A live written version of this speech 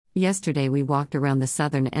Yesterday we walked around the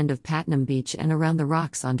southern end of Patnam Beach and around the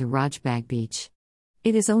rocks onto Rajbag Beach.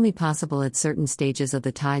 It is only possible at certain stages of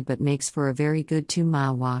the tide but makes for a very good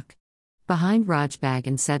 2-mile walk. Behind Rajbag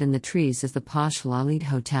and set in the trees is the posh Lalit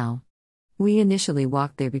Hotel. We initially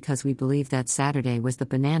walked there because we believed that Saturday was the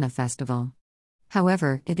Banana Festival.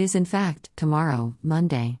 However, it is in fact tomorrow,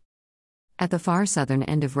 Monday. At the far southern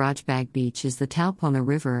end of Rajbag Beach is the Talpona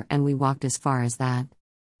River and we walked as far as that.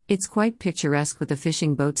 It's quite picturesque with the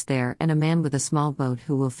fishing boats there and a man with a small boat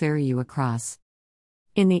who will ferry you across.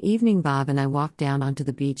 In the evening Bob and I walked down onto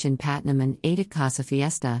the beach in Patnam and ate at Casa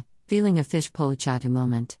Fiesta, feeling a fish polichattu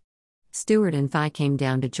moment. Stuart and Fi came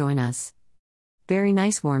down to join us. Very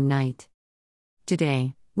nice warm night.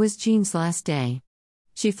 Today was Jean's last day.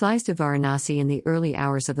 She flies to Varanasi in the early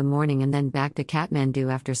hours of the morning and then back to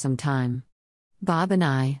Kathmandu after some time. Bob and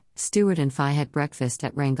I, Stuart and Fi had breakfast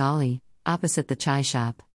at Rangali, opposite the chai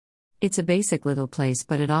shop. It's a basic little place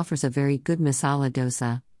but it offers a very good masala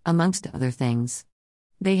dosa, amongst other things.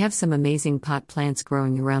 They have some amazing pot plants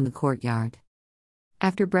growing around the courtyard.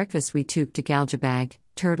 After breakfast we took to Galjabag,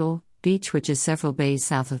 Turtle, Beach which is several bays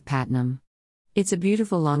south of Patnam. It's a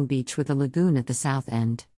beautiful long beach with a lagoon at the south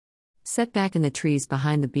end. Set back in the trees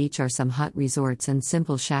behind the beach are some hut resorts and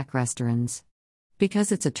simple shack restaurants.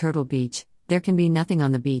 Because it's a turtle beach, there can be nothing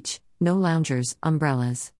on the beach, no loungers,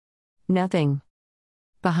 umbrellas. Nothing.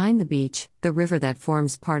 Behind the beach, the river that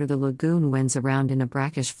forms part of the lagoon winds around in a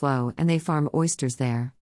brackish flow and they farm oysters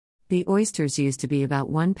there. The oysters used to be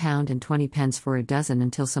about £1 and 20 pence for a dozen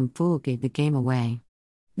until some fool gave the game away.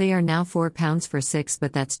 They are now £4 for 6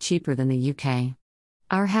 but that's cheaper than the UK.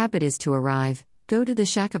 Our habit is to arrive, go to the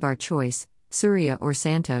shack of our choice, Surya or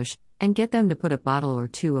Santosh, and get them to put a bottle or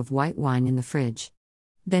two of white wine in the fridge.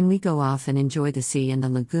 Then we go off and enjoy the sea and the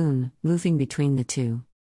lagoon, moving between the two.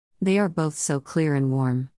 They are both so clear and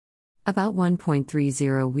warm. About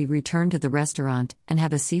 1:30 we return to the restaurant and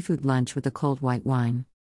have a seafood lunch with a cold white wine.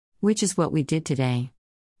 Which is what we did today.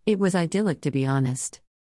 It was idyllic to be honest.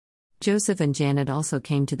 Joseph and Janet also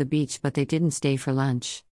came to the beach but they didn't stay for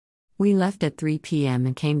lunch. We left at 3 p.m.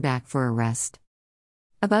 and came back for a rest.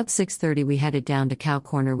 About 6:30 we headed down to Cow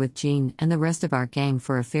Corner with Jean and the rest of our gang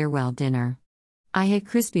for a farewell dinner. I had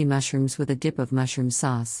crispy mushrooms with a dip of mushroom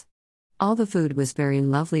sauce. All the food was very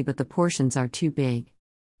lovely but the portions are too big.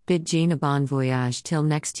 Bid Jean a bon voyage till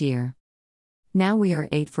next year. Now we are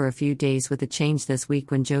 8 for a few days with a change this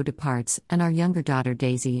week when Joe departs and our younger daughter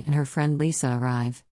Daisy and her friend Lisa arrive.